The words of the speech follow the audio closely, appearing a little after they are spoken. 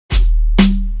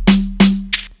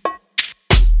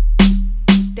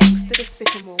the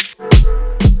sycamore.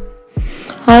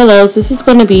 Hi loves, this is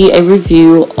going to be a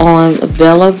review on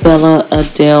Vella Vella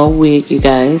Adele wig, you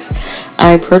guys.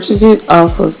 I purchased it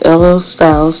off of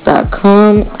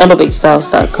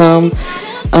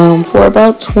elevatestyles.com for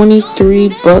about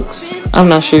 23 bucks. I'm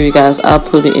not sure, you guys. I'll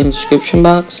put it in the description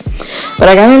box. But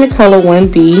I got in the color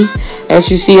 1B. As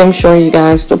you see, I'm showing you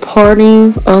guys the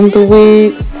parting on the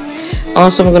wig.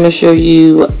 Also, I'm going to show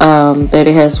you that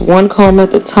it has one comb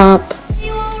at the top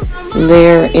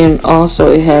there, and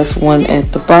also it has one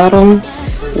at the bottom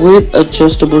with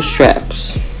adjustable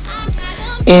straps.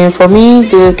 And for me,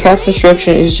 the cap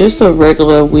construction is just a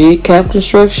regular wig cap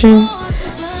construction.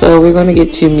 So we're going to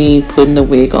get to me putting the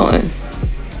wig on.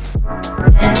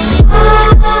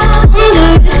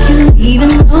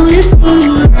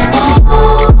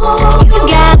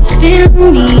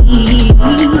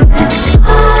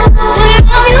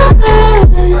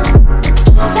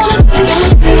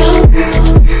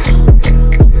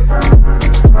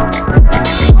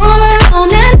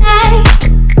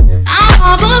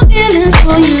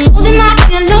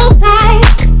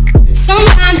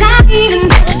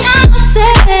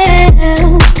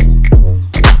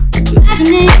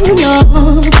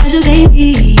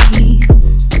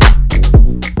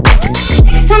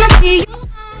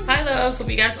 Hi loves, hope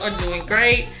you guys are doing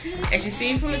great. As you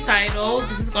see from the title,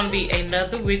 this is going to be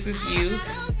another wig review.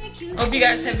 Hope you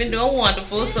guys have been doing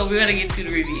wonderful, so we're going to get to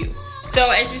the review. So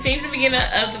as you see from the beginning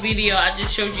of the video, I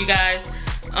just showed you guys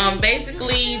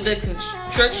basically the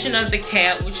construction of the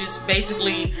cap, which is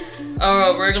basically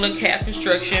a regular cap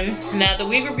construction. Now the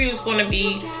wig review is going to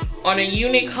be on a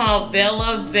unit called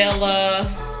Vella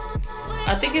Vella.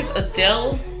 I think it's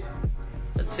Adele.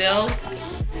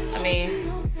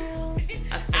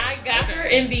 I got her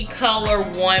in the color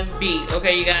 1B,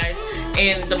 okay you guys,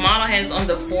 and the model has on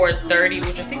the 430,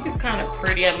 which I think is kind of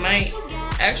pretty. I might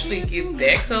actually get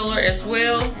that color as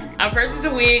well. I purchased the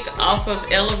wig off of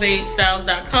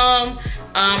elevatestyles.com.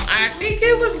 I think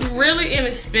it was really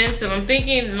inexpensive. I'm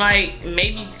thinking like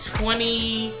maybe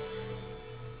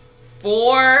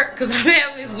 24, because I've been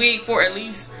having this wig for at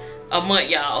least a month,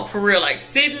 y'all, for real, like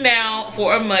sitting down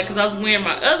for a month because I was wearing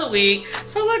my other wig.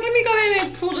 So I was like, let me go ahead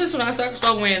and pull this one out so I can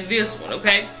start wearing this one,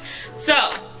 okay? So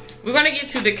we're gonna get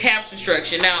to the cap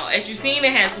construction. Now, as you've seen,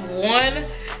 it has one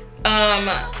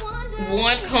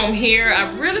comb here. I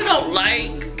really don't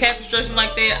like cap construction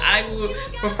like that. I would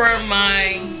prefer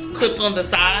my clips on the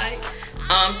side.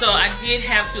 So I did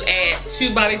have to add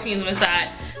 2 bobby pins on the side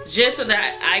just so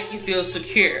that I can feel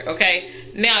secure, okay?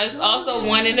 Now, there's also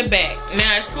one in the back.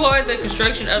 Now, as far as the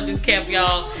construction of this cap,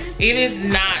 y'all, it is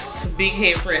not big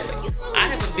head friendly. I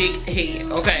have a big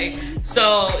head, okay?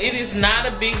 So, it is not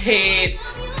a big head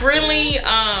friendly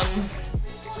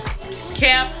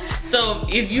cap. So,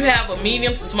 if you have a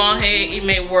medium to small head, it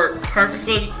may work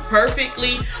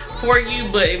perfectly for you.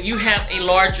 But if you have a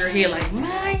larger head like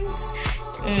mine,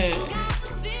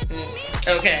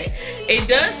 okay, it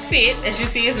does fit. As you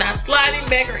see, it's not sliding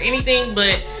back or anything,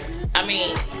 but I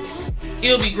mean,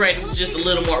 it'll be great if it's just a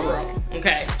little more room,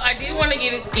 okay? I did want to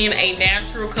get it in a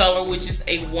natural color, which is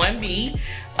a 1B,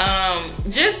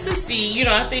 just to see, you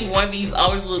know, I think 1Bs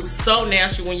always look so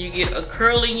natural when you get a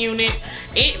curling unit.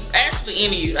 It actually,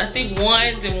 any unit, I think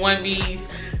 1s and 1Bs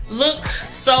look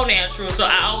so natural, so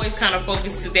I always kind of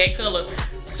focus to that color,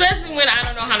 especially when I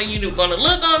don't know how the unit is going to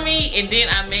look on me, and then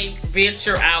I may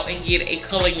venture out and get a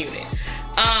color unit.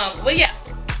 But yeah,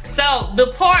 so the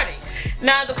parting.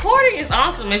 Now the parting is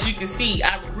awesome, as you can see.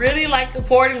 I really like the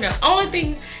parting. The only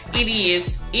thing it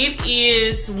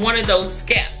is one of those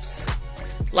scaps,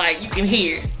 like you can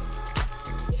hear.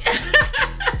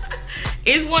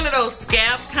 It's one of those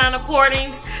scap kind of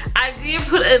partings. I did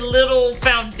put a little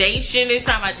foundation this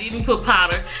time. I didn't put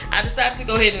powder. I decided to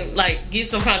go ahead and like get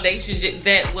some foundation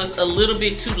that was a little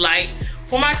bit too light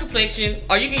for my complexion,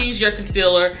 or you can use your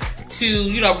concealer to,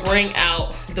 you know, bring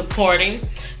out the parting.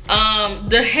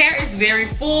 The hair is very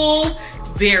full,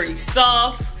 very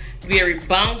soft, very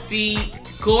bouncy,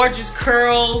 gorgeous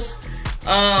curls.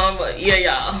 Yeah,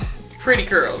 y'all, pretty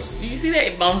curls. You see that?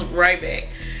 It bounced right back.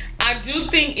 I do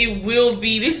think it will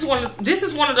be, this is one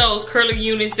of those curly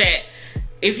units that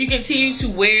if you continue to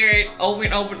wear it over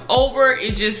and over and over,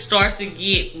 it just starts to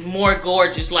get more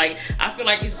gorgeous. Like, I feel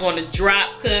like it's going to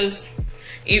drop because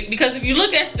if you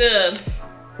look at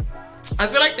I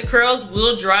feel like the curls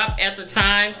will drop at the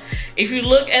time. If you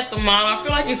look at the model, I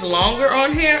feel like it's longer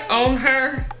on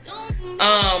her.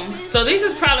 So this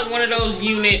is probably one of those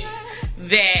units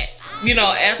that, you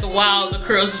know, after a while, the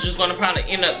curls is just going to probably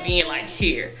end up being like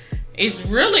here. It's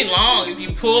really long if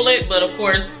you pull it, but of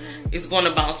course, it's going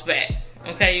to bounce back.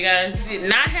 Okay, you guys, did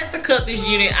not have to cut this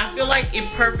unit. I feel like it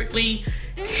perfectly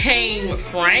came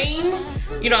frame.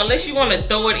 You know, unless you want to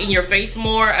throw it in your face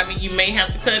more, I mean, you may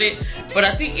have to cut it. But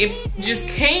I think it just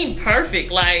came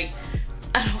perfect. Like,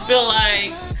 I don't feel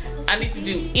like I need to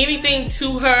do anything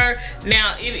to her.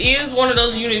 Now, it is one of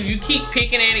those units, you keep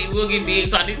picking at it, it will get big.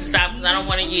 So I need to stop because I don't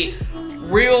want to get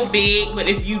real big. But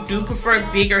if you do prefer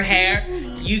bigger hair,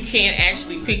 you can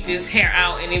actually pick this hair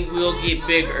out and it will get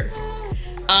bigger.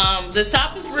 The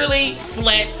top is really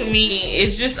flat to me.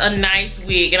 It's just a nice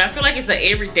wig, and I feel like it's an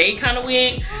everyday kind of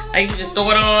wig. Like, you can just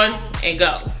throw it on and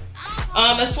go.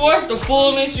 As far as the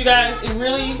fullness, you guys, it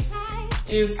really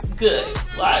is good.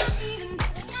 Like,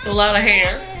 it's a lot of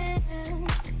hair,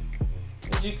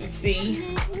 as you can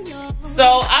see.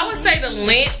 So I would say the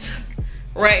length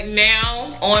right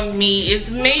now on me is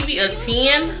maybe a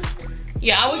 10.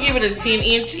 Yeah, I would give it a 10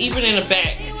 inch, even in the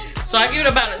back. So I give it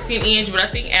about a 10 inch, but I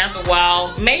think after a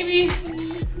while, maybe,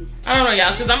 I don't know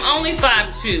y'all, because I'm only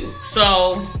 5'2".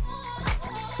 So,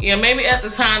 yeah, maybe at the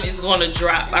time it's going to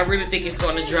drop. I really think it's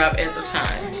going to drop at the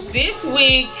time. This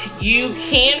wig, you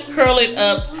can curl it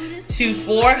up to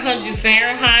 400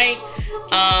 Fahrenheit.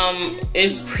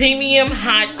 It's premium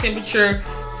high temperature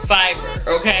fiber,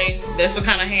 okay? That's the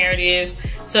kind of hair it is.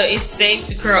 So it's safe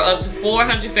to curl up to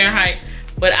 400 Fahrenheit,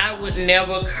 but I would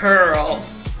never curl,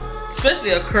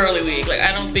 especially a curly wig. Like,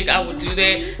 I don't think I would do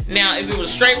that. Now, if it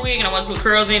was a straight wig and I want to put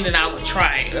curls in, then I would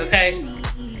try it, okay?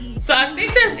 So I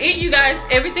think that's it, you guys.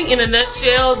 Everything in a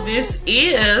nutshell. This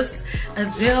is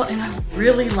Adele, and I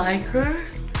really like her.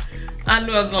 I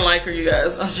knew I was gonna like her, you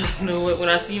guys. I just knew it when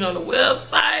I seen it on the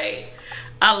website.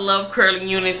 I love curling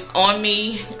units on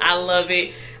me. I love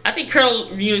it. I think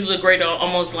curl units look great on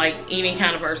almost like any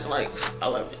kind of person. Like, I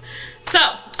love it. So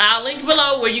I'll link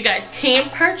below where you guys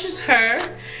can purchase her.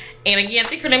 And again, I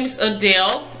think her name is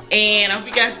Adele. And I hope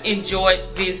you guys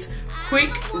enjoyed this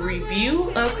quick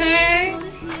review, okay?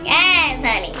 Yes,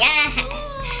 honey, yes.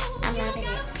 I'm loving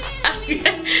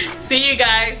it. See you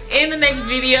guys in the next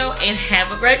video, and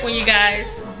have a great one, you guys.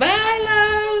 Bye,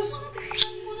 loves.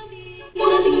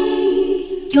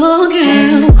 Your girl.